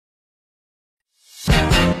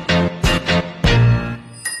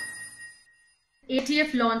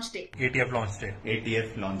ATF launch day. ATF launch day.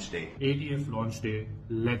 ATF launch day. ATF launch day.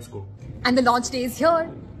 Let's go. And the launch day is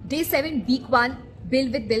here. Day 7, week 1,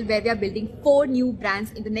 Build with Bill, where we are building 4 new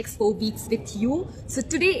brands in the next 4 weeks with you. So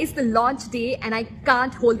today is the launch day and I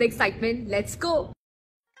can't hold the excitement. Let's go.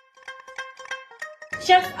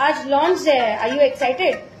 Chef, आज launch day है. Are you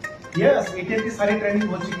excited? Yes, ATF की सारी training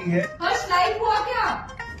हो चुकी है. First live हुआ क्या?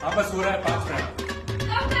 हाँ बस हो रहा है 5 मिनट.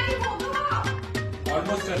 कब live होगा?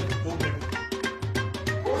 Almost done. 2 मिनट.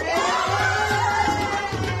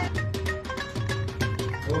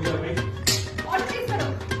 हो गया भाई. और चीज करो.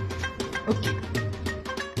 Okay.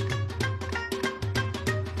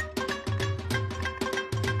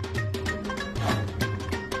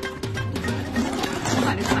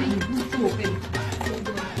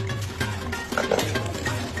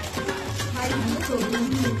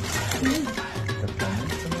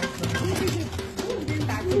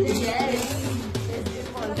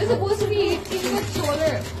 It's supposed to be 18 much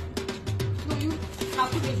taller. So you have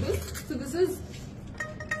to make this. So this is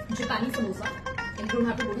Japani samosa, and you don't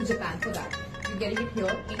have to go to Japan for that. You're getting it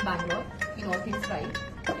here in Bangalore, in all things fried.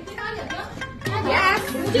 Yes.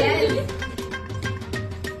 Yes.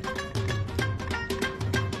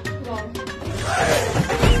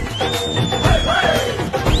 Wow.